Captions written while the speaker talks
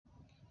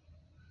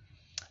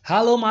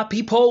Hello, my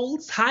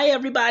peoples. Hi,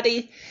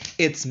 everybody.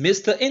 It's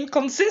Mr.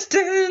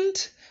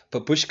 Inconsistent,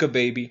 Papushka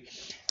baby.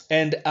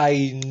 And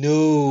I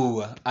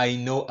know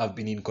I've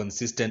been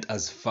inconsistent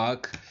as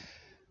fuck.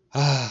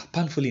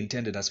 Painfully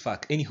intended as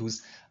fuck.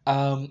 Anywho's,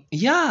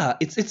 yeah,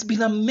 it's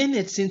been a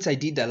minute since I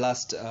did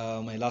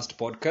my last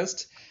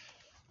podcast.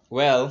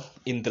 Well,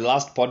 in the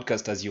last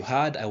podcast, as you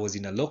heard, I was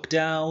in a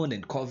lockdown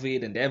and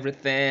COVID and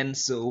everything.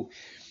 So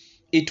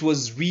it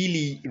was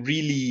really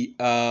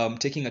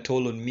taking a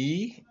toll on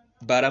me,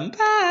 but I'm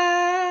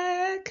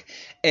back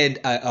and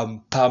I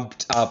am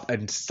pumped up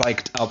and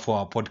psyched up for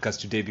our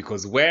podcast today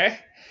because where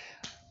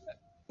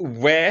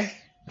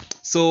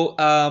so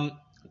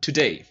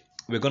today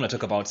we're going to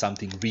talk about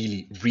something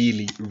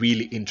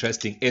really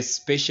interesting,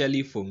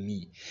 especially for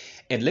me.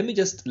 And let me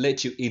just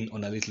let you in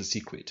on a little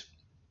secret.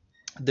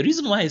 The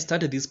reason why I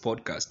started this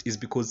podcast is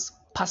because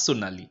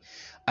personally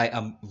I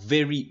am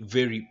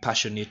very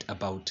passionate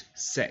about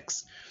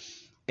sex.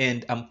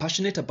 And I'm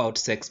passionate about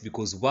sex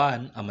because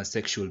one, I'm a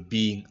sexual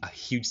being, a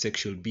huge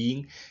sexual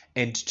being.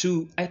 And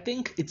two, I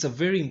think it's a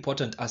very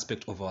important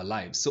aspect of our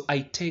lives. So I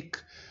take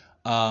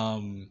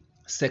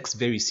sex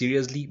very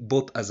seriously,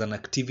 both as an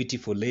activity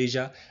for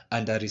leisure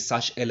and a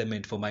research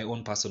element for my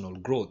own personal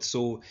growth.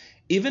 So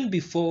even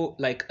before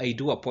like I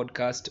do a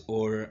podcast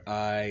or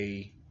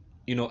I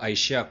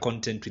share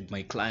content with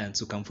my clients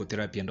who come for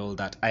therapy and all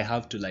that, I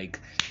have to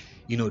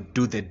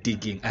do the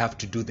digging. I have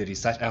to do the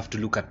research. I have to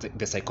look at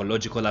the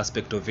psychological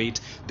aspect of it,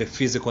 the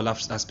physical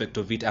aspect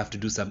of it. I have to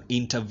do some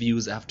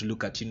interviews. I have to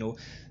look at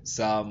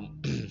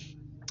some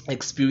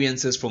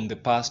experiences from the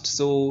past.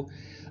 So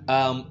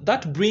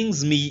that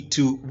brings me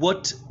to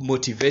what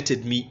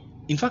motivated me.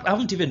 In fact, I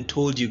haven't even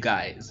told you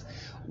guys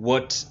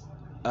what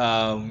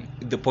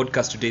the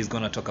podcast today is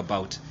going to talk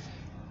about.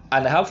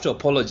 And I have to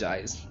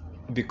apologize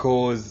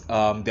because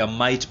there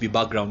might be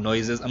background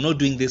noises. I'm not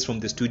doing this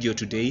from the studio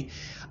today.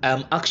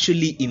 I'm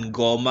actually in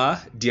Goma,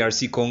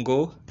 DRC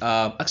Congo.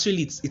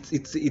 Actually,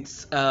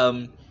 it's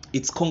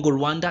Congo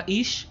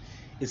Rwanda-ish.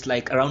 It's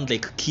like around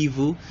like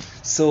Kivu.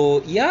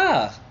 So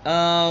yeah,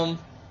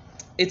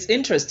 it's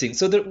interesting.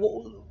 So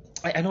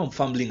I know I'm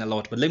fumbling a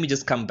lot, but let me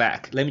just come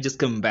back.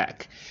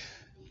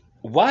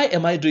 Why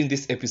am I doing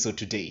this episode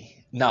today?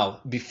 Now,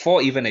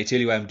 before even I tell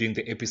you why I'm doing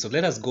the episode,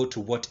 let us go to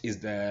what is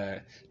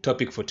the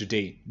topic for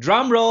today.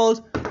 Drum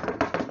roll.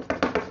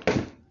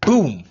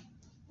 Boom.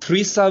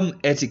 Threesome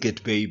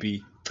etiquette,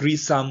 baby.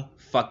 Threesome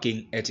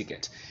fucking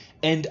etiquette.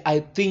 And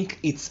I think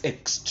it's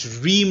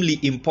extremely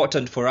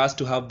important for us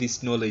to have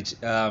this knowledge,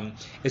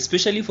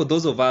 especially for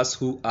those of us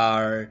who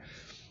are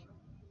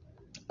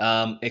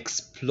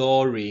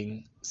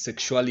exploring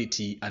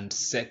sexuality and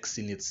sex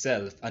in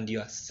itself, and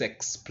you're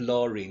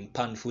exploring,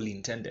 pun fully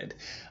intended.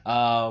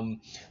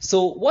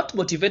 So what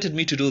motivated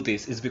me to do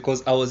this is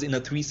because I was in a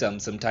threesome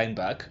some time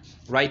back,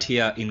 right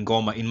here in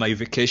Goma, in my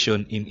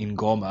vacation in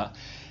Goma.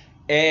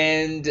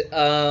 And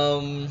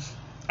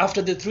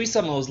after the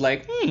threesome, I was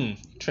like,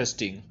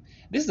 interesting.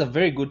 This is a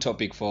very good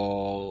topic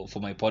for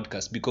my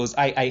podcast because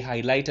I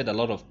highlighted a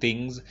lot of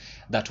things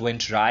that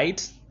went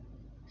right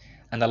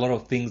and a lot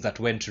of things that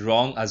went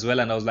wrong as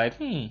well. And I was like,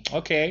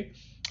 okay,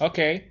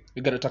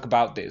 we got to talk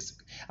about this.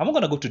 I'm not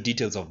going to go to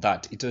details of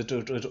that. It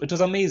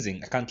was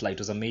amazing. I can't lie, it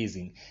was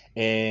amazing.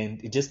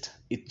 And it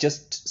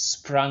just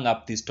sprung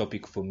up this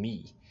topic for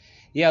me.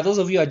 Yeah, those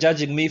of you are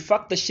judging me,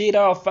 fuck the shit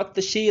off.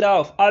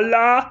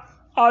 Allah.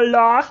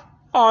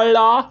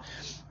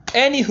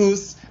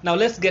 Anywho's, now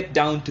let's get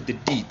down to the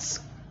deets.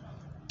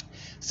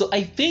 So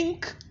I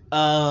think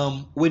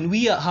when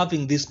we are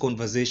having this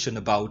conversation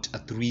about a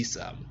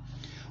threesome,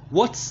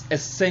 what's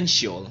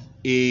essential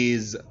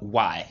is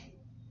why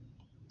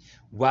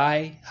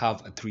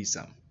have a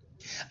threesome.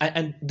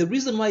 And the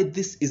reason why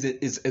this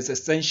is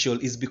essential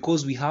is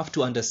because we have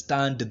to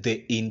understand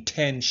the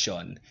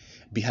intention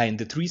behind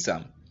the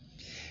threesome.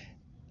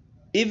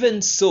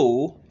 Even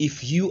so,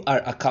 if you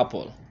are a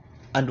couple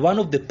and one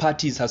of the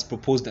parties has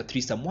proposed a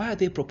threesome, why are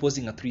they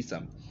proposing a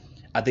threesome?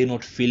 Are they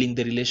not feeling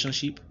the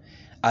relationship?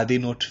 Are they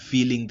not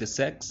feeling the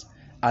sex?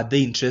 Are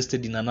they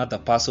interested in another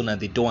person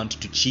and they don't want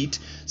to cheat,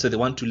 so they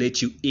want to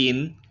let you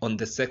in on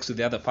the sex with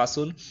the other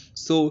person?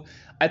 So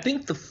I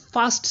think the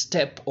first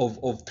step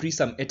of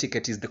threesome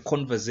etiquette is the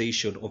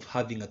conversation of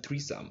having a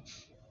threesome.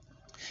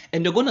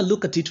 And you're going to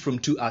look at it from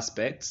two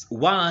aspects.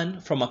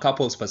 One, from a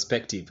couple's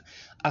perspective.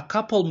 A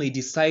couple may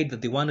decide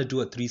that they want to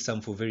do a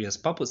threesome for various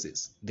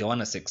purposes. They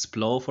want to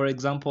explore, for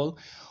example,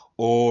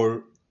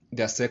 or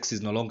their sex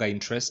is no longer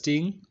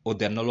interesting, or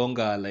they're no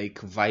longer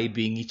like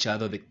vibing each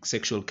other. The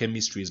sexual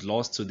chemistry is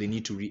lost, so they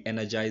need to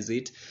re-energize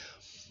it.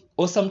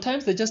 Or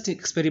sometimes they're just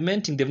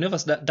experimenting. They've never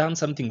done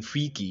something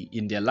freaky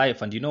in their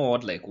life, and you know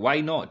what? Like,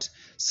 why not?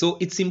 So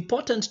it's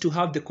important to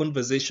have the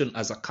conversation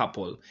as a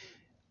couple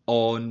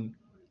on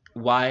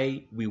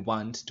why we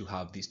want to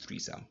have this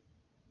threesome.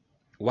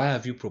 Why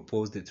have you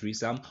proposed the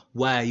threesome?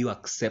 Why are you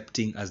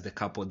accepting as the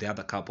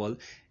other couple?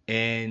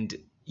 And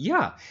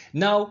yeah,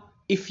 now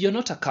if you're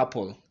not a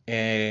couple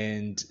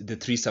and the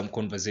threesome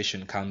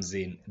conversation comes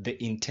in,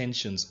 the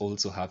intentions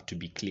also have to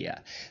be clear.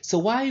 So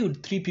why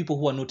would three people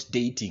who are not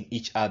dating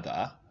each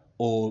other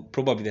or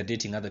probably they're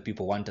dating other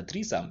people, want a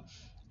threesome.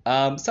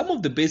 Some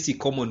of the basic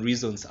common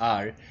reasons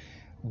are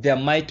there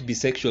might be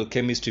sexual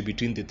chemistry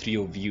between the three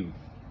of you.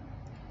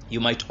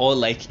 You might all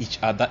like each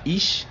other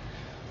ish,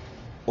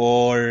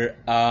 or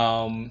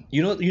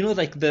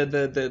like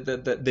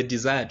the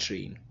desire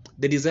train.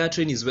 The desire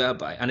train is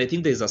whereby, and I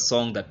think there's a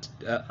song that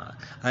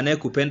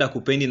anayekupenda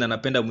kupendi na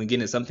napenda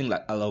mwingine, something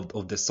like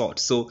of the sort.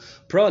 So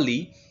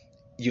probably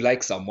you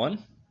like someone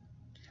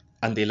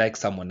and they like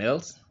someone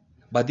else,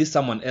 but this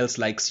someone else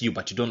likes you,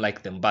 but you don't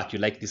like them back. You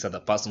like this other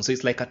person. So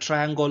it's like a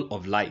triangle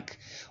of like.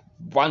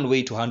 One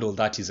way to handle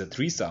that is a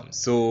threesome.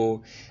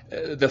 So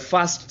the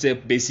first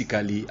step,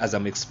 basically, as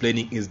I'm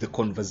explaining, is the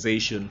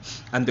conversation.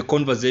 And the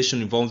conversation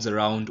revolves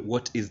around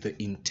what is the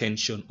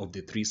intention of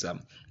the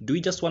threesome. Do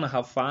we just want to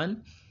have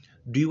fun?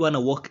 Do you want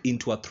to walk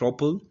into a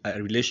throuple,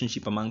 a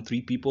relationship among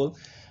three people?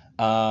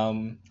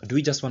 Do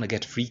we just want to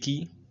get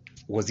freaky?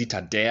 Was it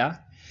a dare?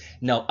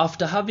 Now,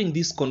 after having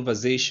this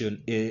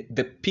conversation,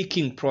 the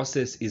picking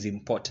process is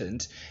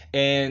important.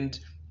 And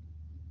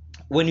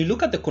when you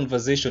look at the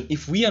conversation,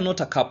 if we are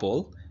not a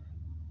couple,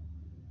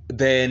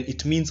 then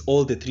it means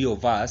all the three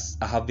of us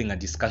are having a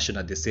discussion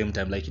at the same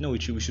time. Like,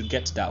 we should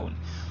get down.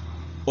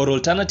 Or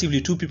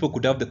alternatively, two people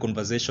could have the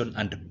conversation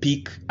and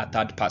pick a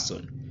third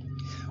person.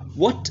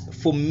 What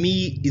for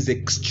me is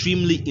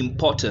extremely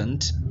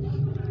important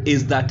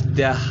is that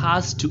there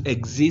has to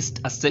exist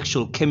a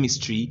sexual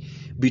chemistry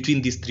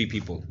between these three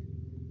people.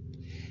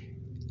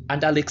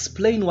 And I'll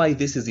explain why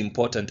this is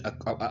important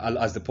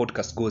as the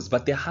podcast goes,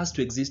 but there has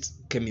to exist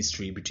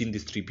chemistry between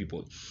these three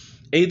people.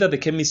 Either the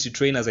chemistry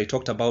train, as I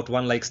talked about,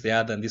 one likes the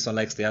other and this one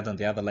likes the other and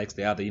the other likes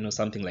the other,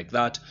 something like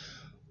that.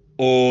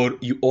 Or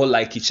you all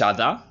like each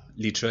other,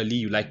 literally,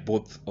 you like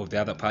both of the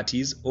other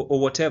parties or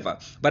whatever.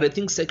 But I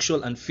think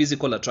sexual and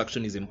physical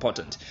attraction is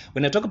important.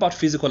 When I talk about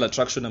physical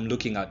attraction, I'm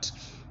looking at,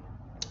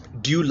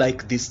 do you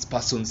like this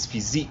person's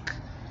physique?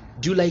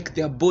 Do you like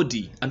their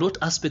body? And what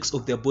aspects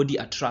of their body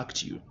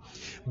attract you?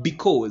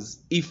 Because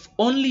if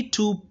only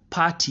two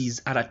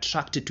parties are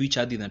attracted to each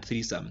other in a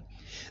threesome,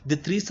 the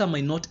threesome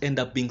might not end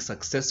up being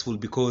successful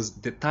because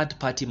the third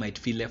party might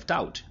feel left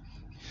out.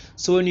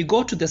 So when you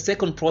go to the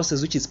second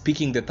process, which is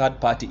picking the third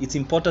party, it's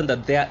important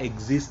that there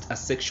exists a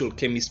sexual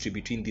chemistry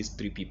between these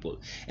three people.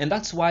 And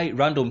that's why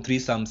random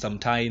threesomes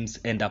sometimes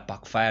end up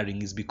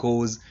backfiring, is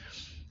because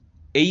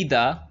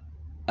either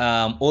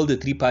all the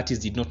three parties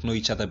did not know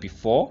each other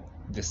before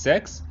the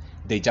sex,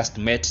 they just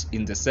met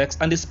in the sex.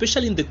 And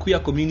especially in the queer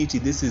community,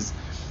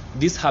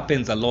 this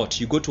happens a lot.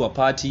 You go to a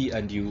party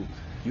and you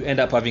end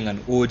up having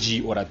an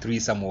orgy or a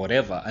threesome or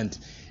whatever, and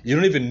you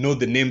don't even know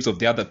the names of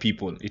the other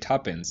people. It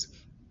happens.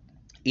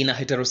 In a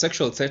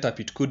heterosexual setup,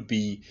 it could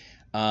be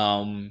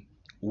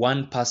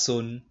one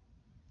person,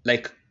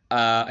 like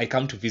I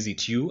come to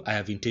visit you, I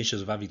have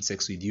intentions of having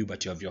sex with you,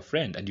 but you have your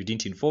friend and you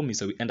didn't inform me,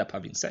 so we end up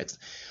having sex.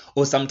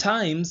 Or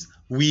sometimes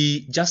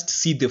we just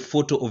see the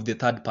photo of the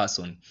third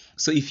person.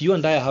 So if you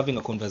and I are having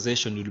a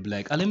conversation, you'll be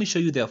like, let me show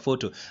you their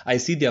photo. I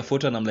see their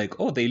photo and I'm like,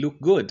 oh, they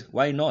look good.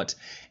 Why not?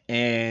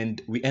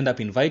 And we end up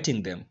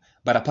inviting them.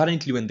 But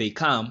apparently when they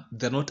come,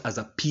 they're not as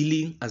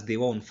appealing as they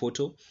were on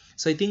photo.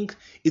 So I think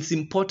it's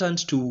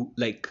important to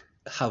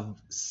have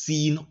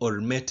seen or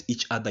met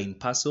each other in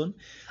person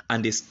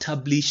and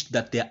established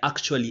that there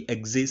actually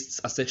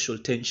exists a sexual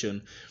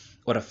tension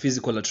or a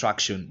physical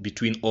attraction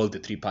between all the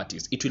three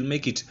parties. It will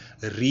make it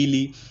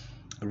really,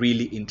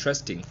 really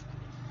interesting.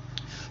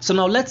 So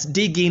now let's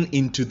dig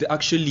into the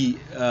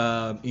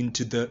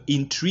into the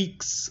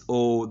intrigues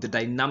or the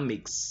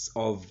dynamics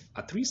of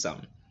a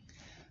threesome.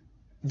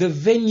 The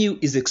venue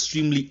is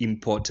extremely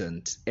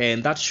important,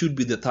 and that should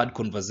be the third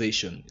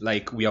conversation.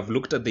 Like, we have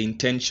looked at the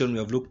intention, we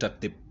have looked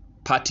at the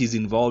parties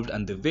involved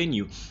and the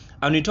venue.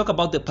 And when we talk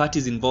about the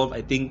parties involved,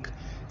 I think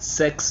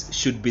consent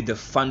should be the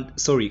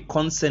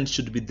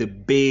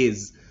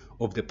base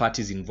of the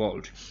parties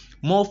involved.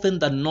 More often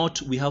than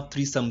not, we have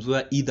threesomes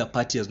where either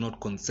party has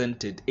not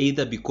consented,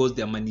 either because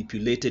they are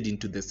manipulated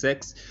into the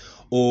sex,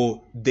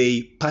 or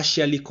they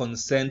partially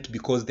consent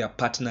because their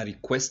partner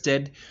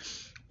requested,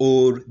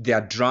 or they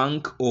are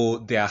drunk, or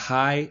they are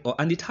high,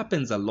 and it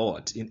happens a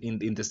lot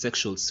in the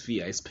sexual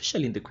sphere,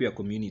 especially in the queer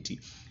community.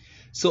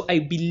 So I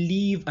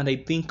believe and I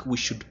think we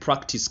should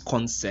practice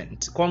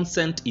consent.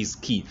 Consent is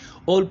key.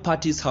 All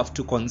parties have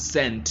to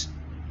consent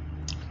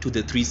to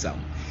the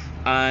threesome.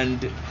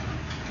 And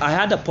I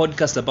had a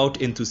podcast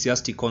about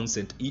enthusiastic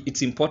consent.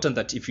 It's important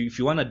that if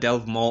you want to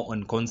delve more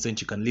on consent,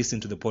 you can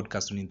listen to the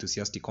podcast on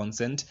enthusiastic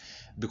consent,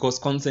 because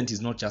consent is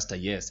not just a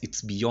yes.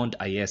 It's beyond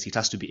a yes. It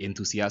has to be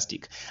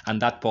enthusiastic.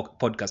 And that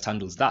podcast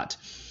handles that.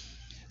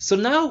 So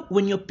now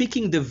when you're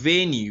picking the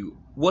venue,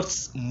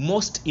 what's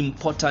most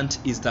important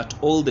is that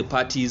all the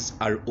parties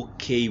are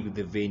okay with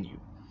the venue,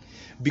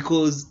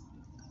 because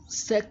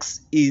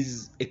sex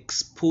is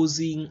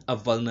exposing a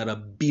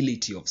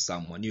vulnerability of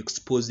someone. You're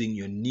exposing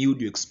your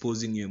nude, you're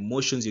exposing your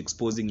emotions, you're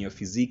exposing your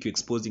physique, you're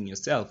exposing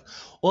yourself.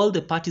 All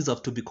the parties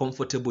have to be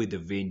comfortable with the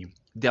venue.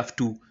 They have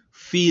to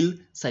feel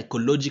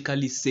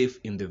psychologically safe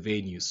in the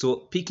venue. So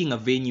picking a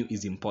venue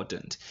is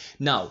important.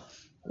 Now,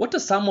 What are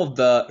some of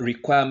the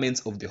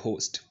requirements of the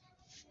host?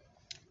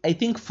 I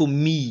think for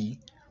me,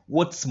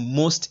 what's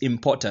most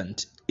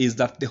important is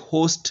that the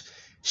host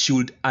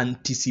should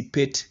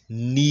anticipate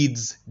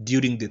needs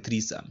during the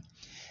threesome.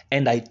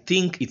 And I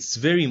think it's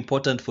very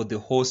important for the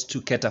host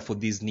to cater for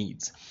these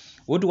needs.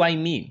 What do I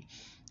mean?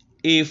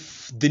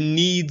 If the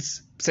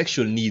needs,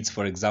 sexual needs,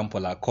 for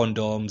example, are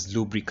condoms,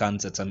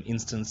 lubricants at some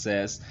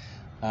instances,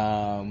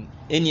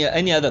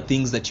 any other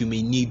things that you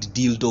may need,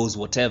 dildos,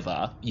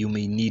 whatever you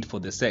may need for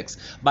the sex.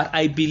 But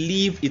I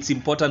believe it's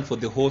important for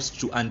the host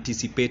to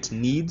anticipate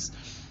needs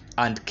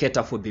and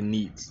cater for the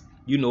needs.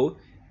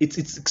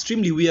 It's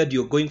extremely weird.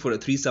 You're going for a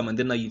threesome and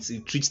then now it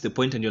reaches the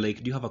point and you're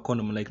like, do you have a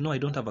condom? I'm like, no, I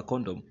don't have a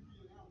condom.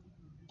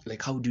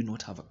 Like, how do you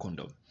not have a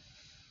condom?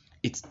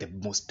 It's the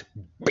most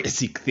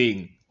basic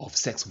thing of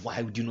sex.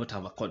 Why would you not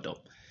have a condom?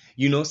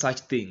 Such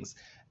things.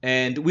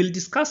 And we'll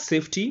discuss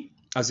safety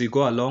as we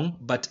go along,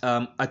 but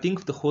I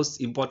think the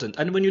host is important.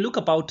 And when you talk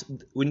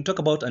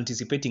about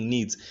anticipating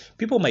needs,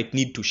 people might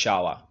need to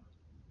shower.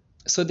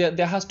 So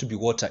there has to be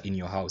water in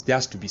your house. There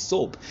has to be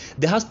soap.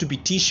 There has to be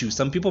tissue.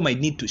 Some people might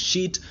need to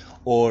shit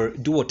or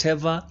do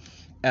whatever.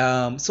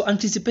 So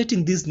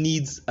anticipating these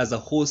needs as a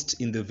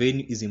host in the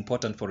venue is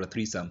important for a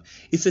threesome.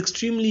 It's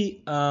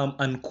extremely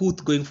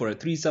uncouth going for a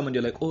threesome and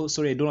you're like, oh,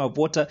 sorry, I don't have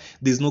water.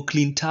 There's no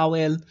clean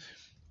towel.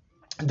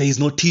 There is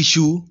no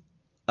tissue.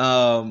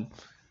 Some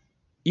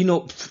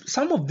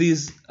of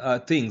these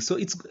things. So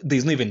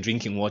there's not even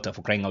drinking water,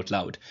 for crying out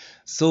loud.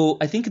 So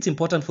I think it's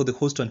important for the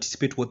host to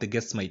anticipate what the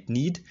guests might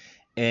need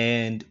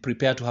and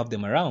prepare to have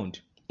them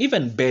around.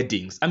 Even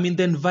beddings. I mean,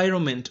 the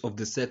environment of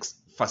the sex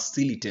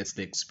facilitates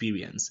the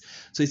experience.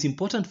 So it's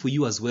important for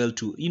you as well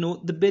to,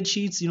 the bed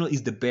sheets,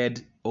 is the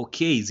bed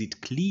okay? Is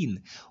it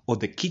clean? Or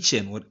the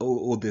kitchen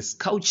or the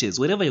couches,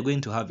 wherever you're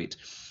going to have it.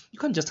 You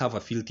can't just have a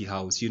filthy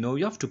house,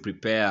 you have to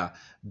prepare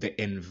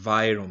the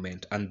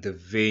environment and the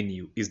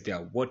venue. Is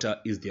there water?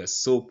 Is there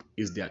soap?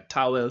 Is there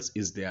towels?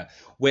 Is there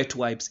wet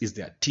wipes? Is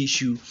there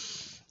tissue?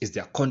 Is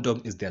there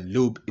condom? Is there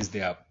lube? Is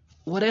there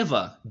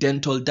whatever?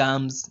 Dental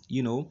dams,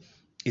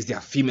 is there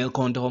a female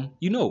condom?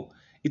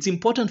 It's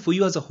important for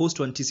you as a host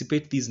to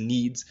anticipate these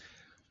needs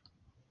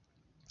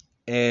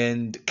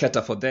and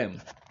cater for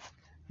them.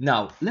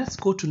 Now, let's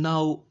go to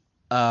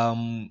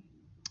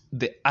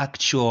the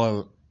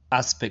actual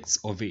aspects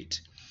of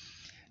it.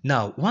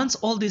 Now, once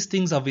all these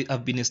things have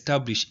been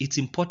established, it's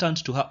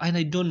important to have, and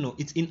I don't know,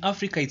 it's in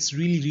Africa, it's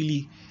really,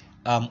 really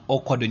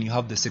awkward when you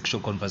have the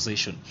sexual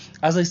conversation.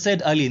 As I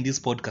said earlier in this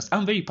podcast,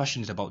 I'm very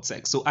passionate about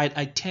sex. So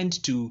I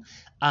tend to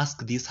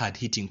ask these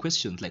hard-hitting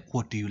questions like,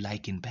 what do you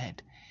like in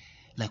bed?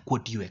 Like,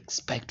 what do you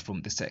expect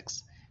from the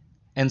sex?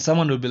 And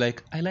someone will be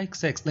like, I like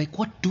sex. Like,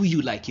 what do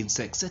you like in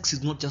sex? Sex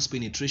is not just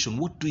penetration.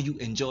 What do you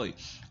enjoy?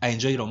 I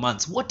enjoy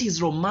romance. What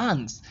is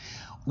romance?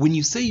 When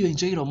you say you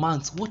enjoy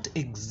romance, what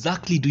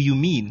exactly do you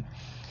mean?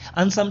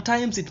 And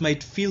sometimes it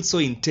might feel so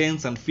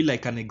intense and feel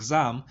like an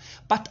exam,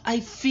 but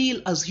I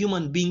feel as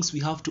human beings we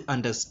have to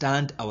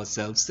understand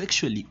ourselves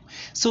sexually.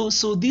 So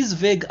these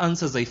vague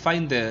answers, I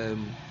find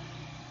them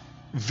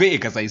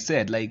vague, as I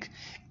said. Like,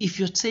 if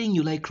you're saying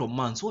you like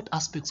romance, what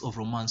aspects of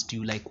romance do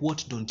you like?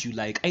 What don't you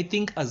like? I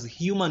think as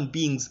human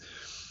beings,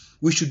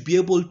 we should be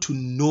able to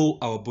know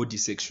our body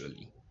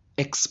sexually.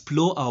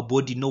 Explore our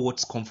body, know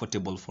what's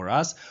comfortable for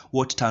us,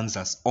 what turns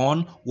us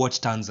on, what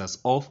turns us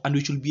off, and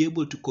we should be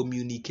able to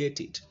communicate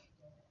it.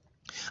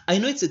 I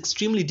know it's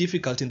extremely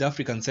difficult in the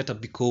African setup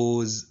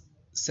because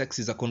sex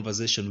is a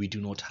conversation we do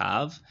not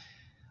have,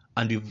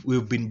 and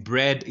we've been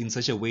bred in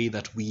such a way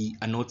that we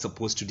are not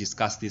supposed to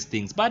discuss these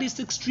things, but it's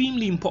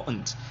extremely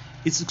important.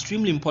 It's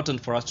extremely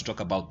important for us to talk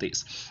about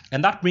this.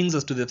 And that brings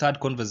us to the third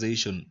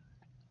conversation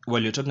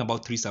while you're talking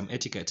about threesome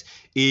etiquette,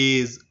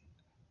 is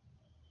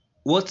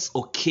what's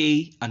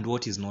okay and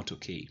what is not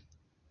okay.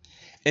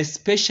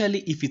 Especially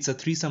if it's a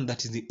threesome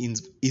that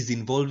is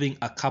involving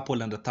a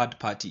couple and a third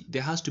party,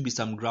 there has to be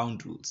some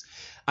ground rules.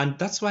 And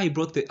that's why I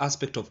brought the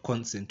aspect of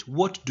consent.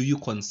 What do you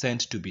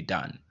consent to be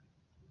done?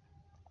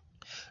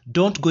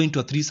 Don't go into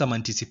a threesome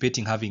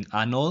anticipating having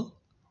anal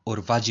or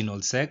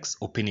vaginal sex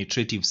or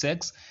penetrative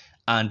sex,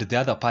 and the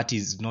other party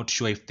is not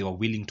sure if they are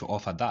willing to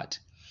offer that.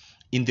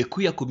 In the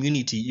queer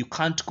community, you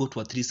can't go to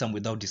a threesome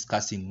without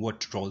discussing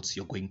what roles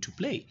you're going to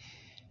play.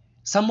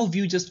 Some of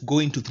you just go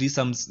into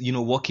threesomes,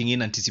 walking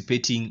in,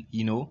 anticipating,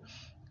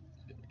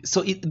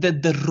 So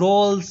the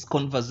roles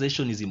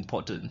conversation is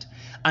important.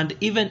 And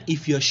even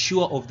if you're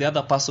sure of the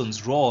other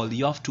person's role,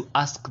 you have to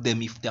ask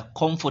them if they're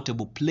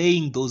comfortable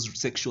playing those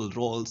sexual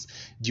roles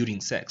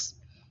during sex.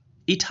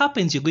 It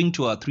happens you're going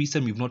to a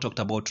threesome, you've not talked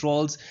about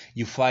roles,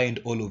 you find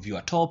all of you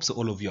are tops, or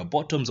all of you are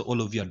bottoms, or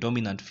all of you are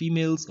dominant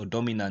females, or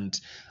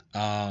dominant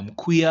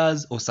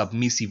queers, or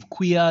submissive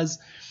queers.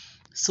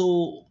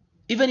 So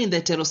even in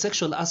the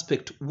heterosexual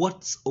aspect,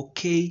 what's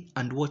okay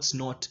and what's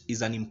not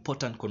is an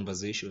important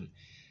conversation.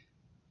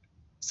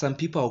 Some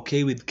people are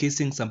okay with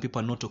kissing, some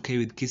people are not okay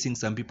with kissing,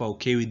 some people are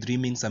okay with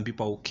dreaming, some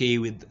people are okay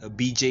with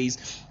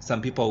BJs,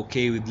 some people are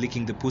okay with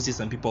licking the pussy,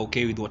 some people are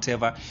okay with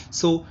whatever.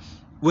 So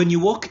when you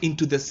walk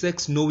into the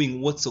sex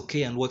knowing what's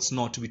okay and what's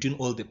not between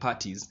all the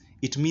parties,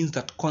 it means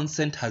that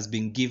consent has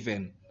been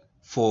given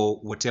for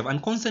whatever.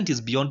 And consent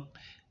is beyond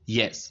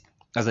yes,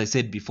 as I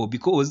said before,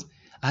 because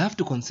I have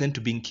to consent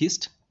to being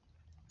kissed,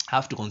 I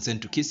have to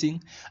consent to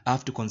kissing, I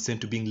have to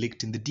consent to being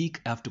licked in the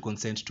dick, I have to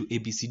consent to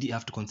ABCD, I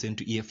have to consent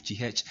to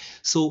EFGH.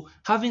 So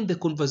having the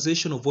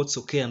conversation of what's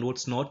okay and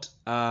what's not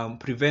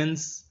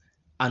prevents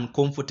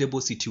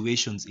uncomfortable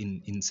situations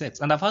in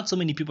sex. And I've had so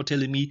many people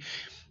telling me,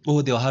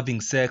 oh, they were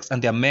having sex,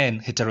 and they're men,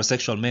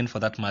 heterosexual men for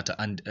that matter,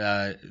 and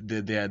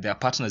their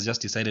partners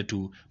just decided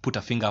to put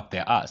a finger up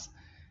their ass.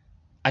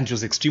 And it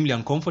was extremely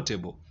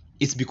uncomfortable.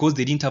 It's because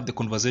they didn't have the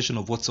conversation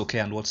of what's okay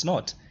and what's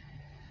not.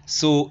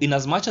 So in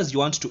as much as you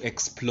want to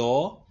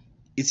explore,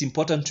 it's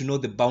important to know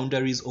the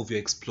boundaries of your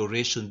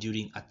exploration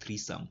during a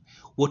threesome.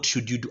 What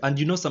should you do?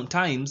 And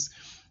sometimes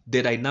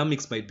the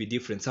dynamics might be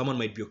different. Someone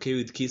might be okay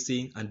with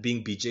kissing and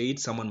being BJ'd.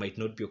 Someone might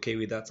not be okay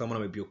with that. Someone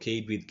might be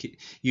okay with,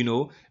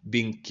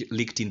 being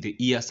licked in the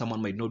ear.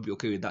 Someone might not be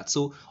okay with that.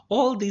 So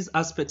all these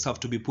aspects have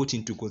to be put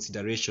into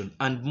consideration.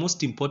 And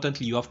most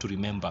importantly, you have to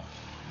remember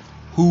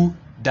who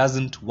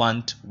doesn't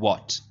want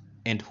what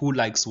and who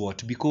likes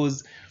what,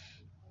 because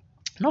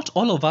not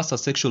all of us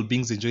as sexual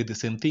beings enjoy the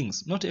same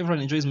things. Not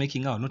everyone enjoys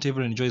making out. Not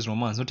everyone enjoys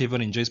romance. Not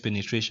everyone enjoys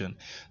penetration.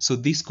 So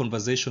this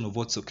conversation of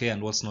what's okay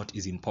and what's not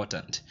is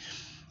important.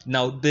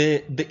 Now,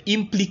 the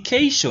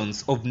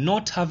implications of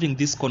not having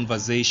this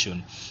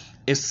conversation,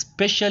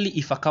 especially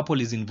if a couple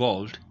is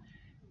involved,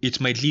 it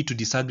might lead to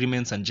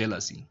disagreements and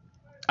jealousy.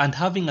 And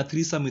having a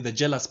threesome with a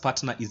jealous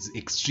partner is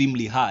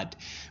extremely hard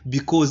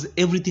because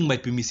everything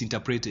might be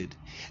misinterpreted.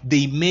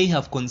 They may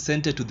have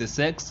consented to the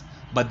sex,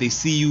 but they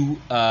see you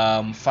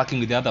fucking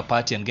with the other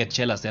party and get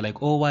jealous. They're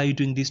like, oh, why are you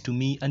doing this to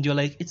me? And you're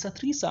like, it's a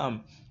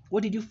threesome.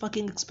 What did you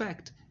fucking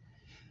expect?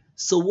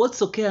 So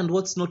what's okay and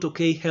what's not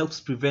okay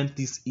helps prevent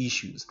these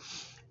issues.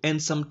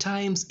 And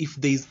sometimes if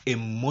there's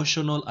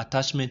emotional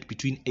attachment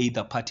between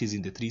either parties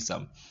in the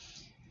threesome,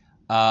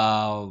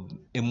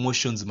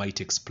 emotions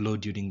might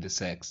explode during the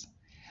sex.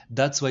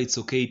 That's why it's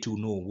okay to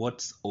know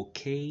what's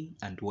okay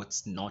and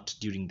what's not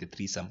during the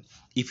threesome.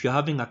 If you're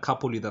having a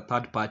couple with a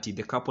third party,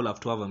 the couple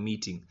have to have a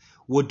meeting.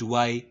 What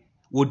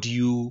do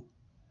you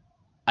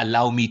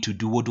allow me to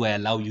do? What do I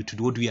allow you to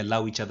do? What do we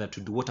allow each other to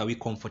do? What are we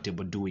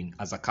comfortable doing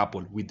as a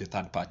couple with the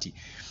third party?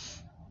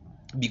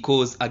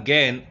 Because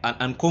again,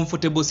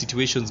 uncomfortable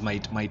situations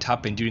might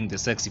happen during the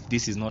sex if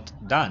this is not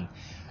done.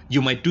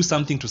 You might do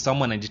something to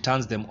someone and it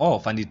turns them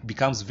off and it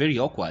becomes very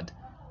awkward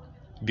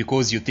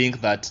because you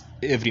think that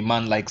every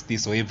man likes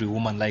this or every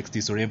woman likes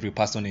this or every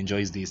person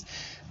enjoys this.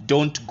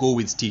 Don't go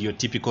with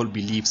stereotypical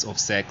beliefs of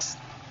sex.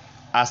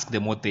 Ask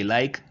them what they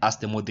like, ask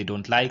them what they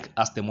don't like,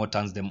 ask them what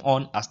turns them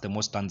on, ask them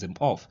what turns them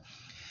off.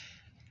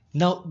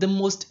 Now, the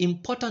most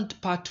important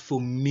part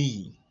for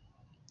me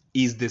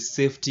is the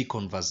safety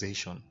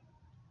conversation.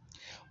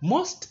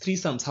 Most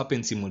threesomes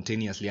happen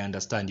simultaneously. I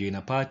understand you're in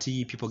a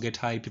party, people get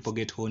high, people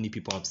get horny,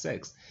 people have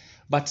sex.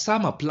 But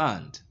some are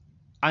planned.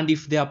 And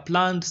if they are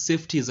planned,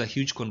 safety is a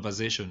huge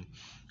conversation.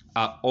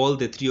 Are all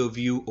the three of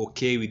you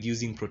okay with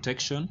using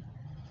protection?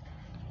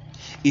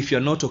 If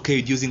you're not okay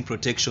with using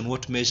protection,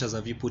 what measures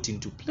have you put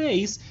into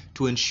place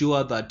to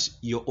ensure that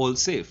you're all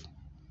safe?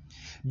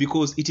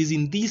 Because it is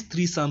in these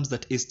threesomes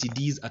that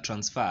STDs are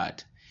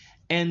transferred.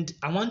 And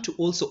I want to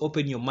also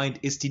open your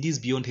mind,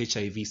 STDs beyond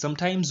HIV.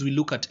 Sometimes we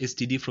look at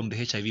STD from the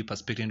HIV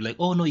perspective and like,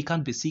 oh no, he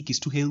can't be sick, he's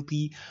too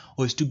healthy,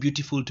 or he's too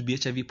beautiful to be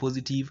HIV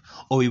positive,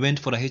 or we went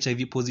for a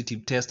HIV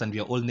positive test and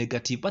we are all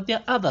negative. But there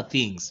are other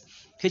things.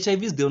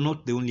 HIV is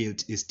not the only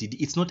STD.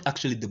 It's not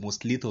actually the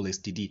most lethal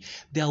STD.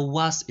 There are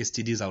worse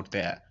STDs out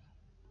there.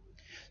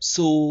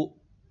 So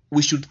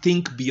we should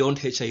think beyond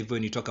HIV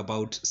when you talk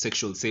about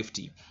sexual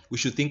safety. We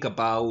should think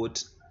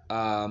about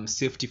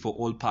safety for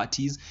all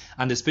parties,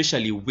 and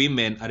especially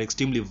women are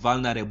extremely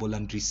vulnerable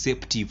and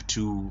receptive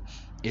to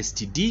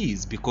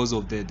STDs because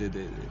of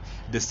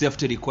the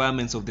safety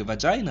requirements of the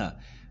vagina.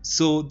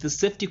 So the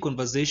safety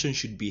conversation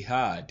should be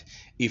had.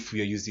 If we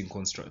are using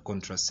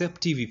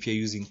contraceptive, if you're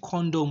using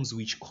condoms,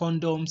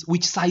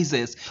 which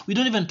sizes. We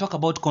don't even talk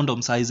about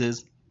condom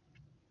sizes.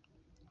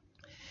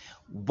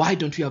 Why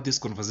don't we have these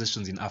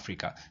conversations in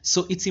Africa?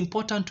 So it's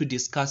important to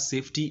discuss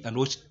safety and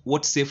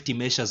what safety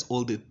measures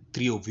all the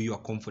three of you are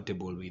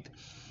comfortable with.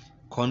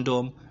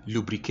 Condom,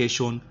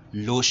 lubrication,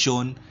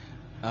 lotion,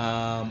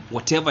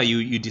 whatever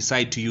you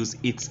decide to use,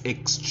 it's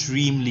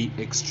extremely,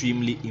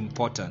 extremely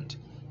important.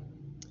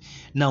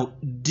 Now,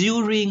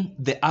 during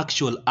the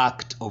actual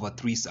act of a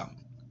threesome,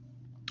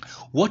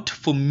 what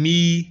for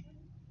me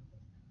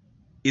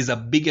is the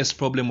biggest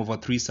problem of a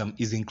threesome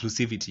is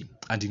inclusivity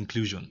and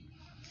inclusion.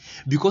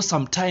 Because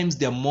sometimes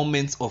there are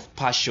moments of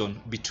passion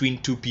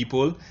between two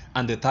people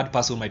and the third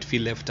person might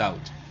feel left out.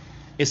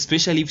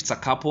 Especially if it's a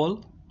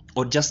couple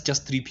or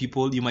just three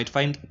people, you might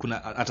find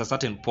at a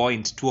certain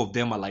point, two of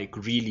them are like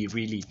really,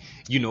 really,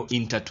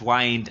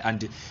 intertwined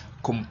and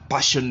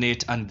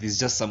compassionate, and there's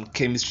just some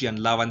chemistry and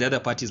love, and the other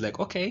party is like,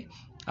 okay,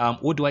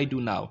 what do I do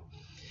now?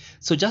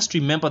 So just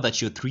remember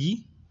that you're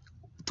three.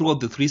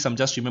 Throughout the threesome,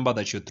 just remember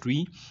that you're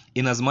three.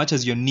 In as much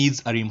as your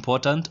needs are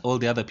important, all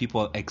the other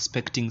people are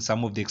expecting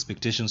some of the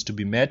expectations to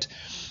be met.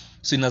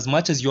 So in as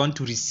much as you want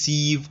to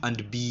receive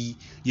and be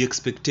your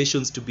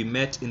expectations to be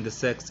met in the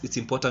sex, it's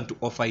important to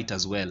offer it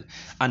as well.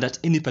 And at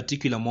any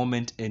particular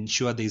moment,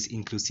 ensure there is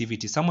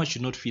inclusivity. Someone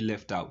should not feel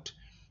left out.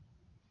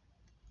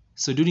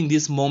 So during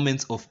these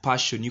moments of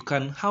passion, you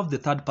can have the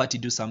third party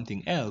do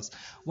something else.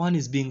 One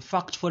is being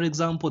fucked, for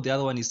example. The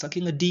other one is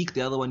sucking a dick.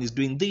 The other one is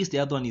doing this. The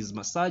other one is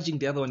massaging.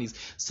 The other one is...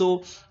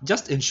 So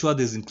just ensure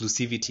there's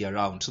inclusivity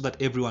around so that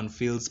everyone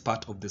feels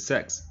part of the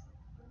sex.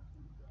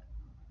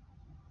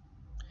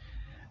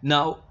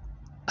 Now,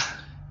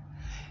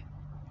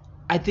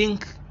 I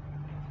think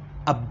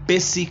a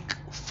basic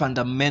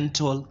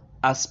fundamental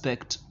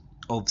aspect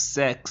of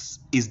sex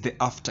is the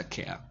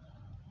aftercare.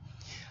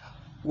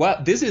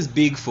 Well, this is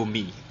big for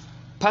me.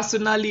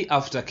 Personally,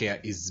 aftercare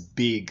is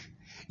big.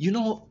 You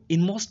know,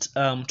 in most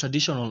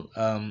traditional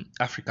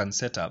African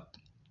setup,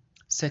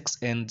 sex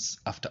ends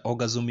after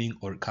orgasming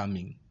or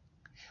coming.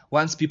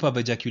 Once people have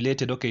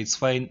ejaculated, okay, it's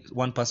fine.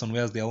 One person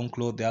wears their own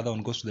clothes, the other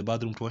one goes to the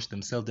bathroom to wash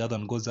themselves, the other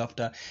one goes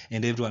after,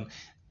 and everyone.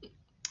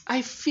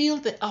 I feel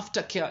the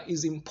aftercare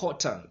is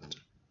important.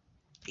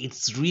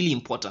 It's really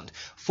important.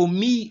 For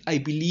me, I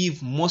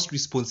believe most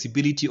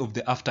responsibility of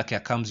the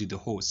aftercare comes with the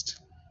host.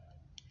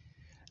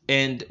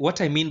 And what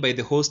I mean by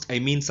the host, I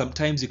mean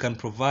sometimes you can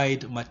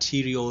provide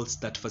materials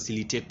that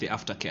facilitate the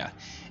aftercare.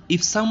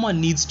 If someone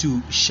needs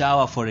to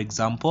shower, for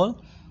example,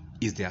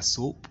 is there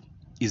soap?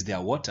 Is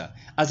there water?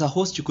 As a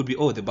host, you could be,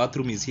 oh, the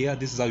bathroom is here.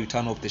 This is how you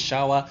turn off the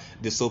shower.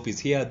 The soap is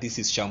here. This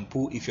is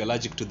shampoo. If you're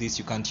allergic to this,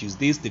 you can't use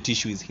this. The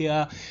tissue is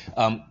here.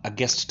 A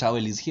guest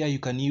towel is here you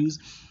can use.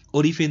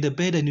 Or if you're in the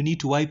bed and you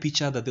need to wipe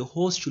each other, the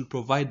host should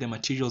provide the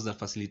materials that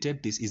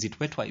facilitate this. Is it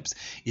wet wipes?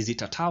 Is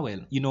it a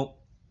towel? You know,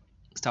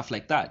 stuff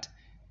like that.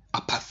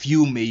 A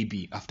perfume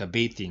maybe after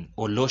bathing,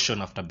 or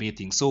lotion after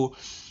bathing. So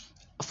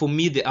for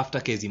me, the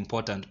aftercare is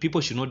important. People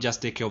should not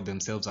just take care of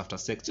themselves after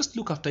sex. Just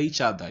look after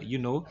each other, you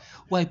know,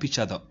 wipe each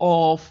other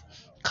off,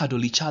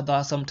 cuddle each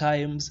other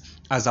sometimes.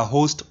 As a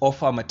host,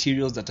 offer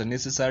materials that are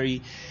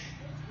necessary.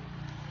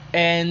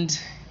 And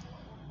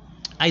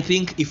I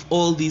think if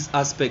all these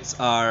aspects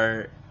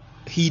are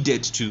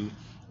heeded to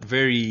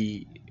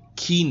very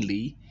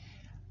keenly,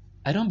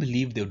 I don't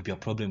believe there would be a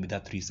problem with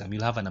that threesome.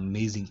 You'll have an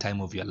amazing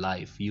time of your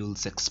life. You'll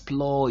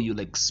explore, you'll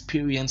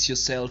experience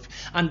yourself.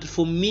 And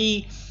for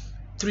me,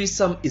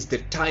 threesome is the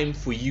time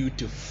for you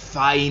to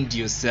find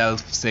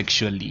yourself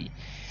sexually.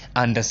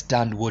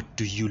 Understand, what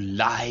do you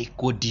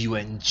like? What do you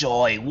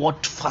enjoy?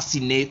 What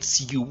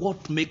fascinates you?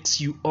 What makes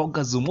you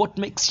orgasm? What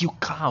makes you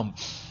come?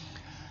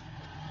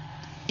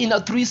 In a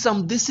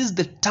threesome, this is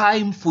the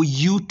time for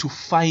you to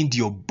find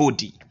your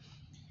body,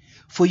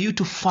 for you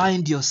to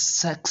find your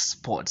sex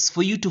spots,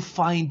 for you to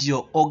find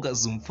your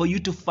orgasm, for you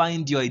to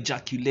find your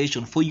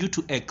ejaculation, for you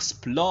to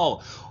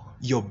explore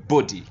your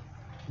body,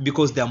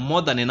 because there are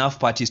more than enough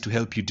parties to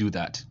help you do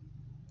that.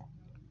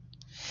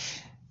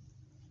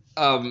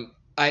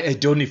 I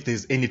don't know if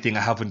there's anything I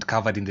haven't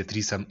covered in the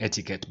threesome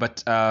etiquette,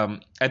 but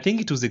I think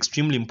it was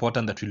extremely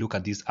important that we look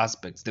at these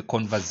aspects: the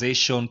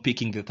conversation,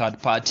 picking the third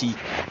party,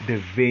 the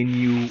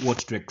venue, what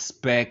to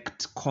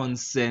expect,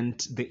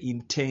 consent, the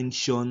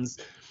intentions,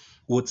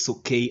 what's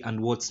okay and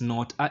what's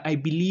not. I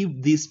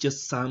believe this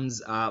just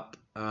sums up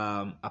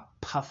a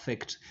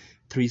perfect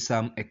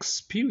threesome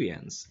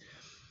experience.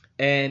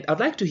 And I'd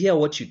like to hear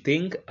what you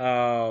think.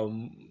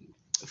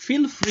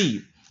 Feel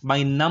free.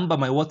 My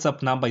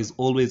WhatsApp number is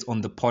always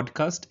on the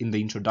podcast, in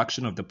the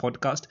introduction of the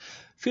podcast.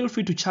 Feel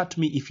free to chat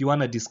me if you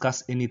want to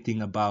discuss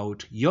anything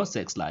about your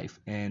sex life.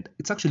 And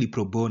it's actually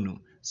pro bono.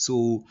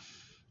 So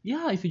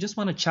yeah, if you just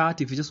want to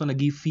chat, if you just want to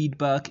give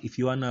feedback, if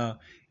you want to,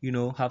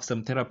 have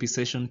some therapy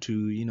session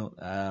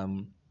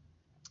to,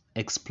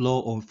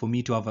 explore, or for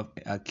me to have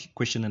a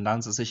question and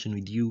answer session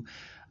with you,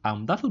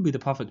 that will be the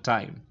perfect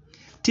time.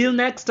 Till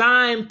next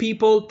time,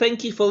 people,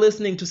 thank you for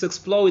listening to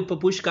Sexplore with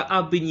Papushka.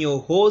 I've been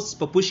your host,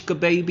 Papushka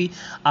Baby.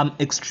 I'm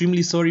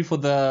extremely sorry for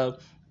the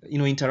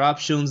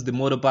interruptions, the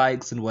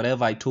motorbikes and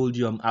whatever. I told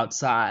you I'm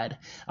outside,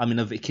 I'm in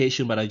a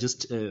vacation, but I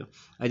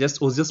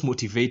was just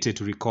motivated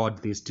to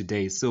record this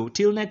today. So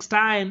till next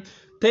time,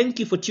 thank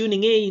you for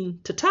tuning in.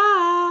 Ta-ta.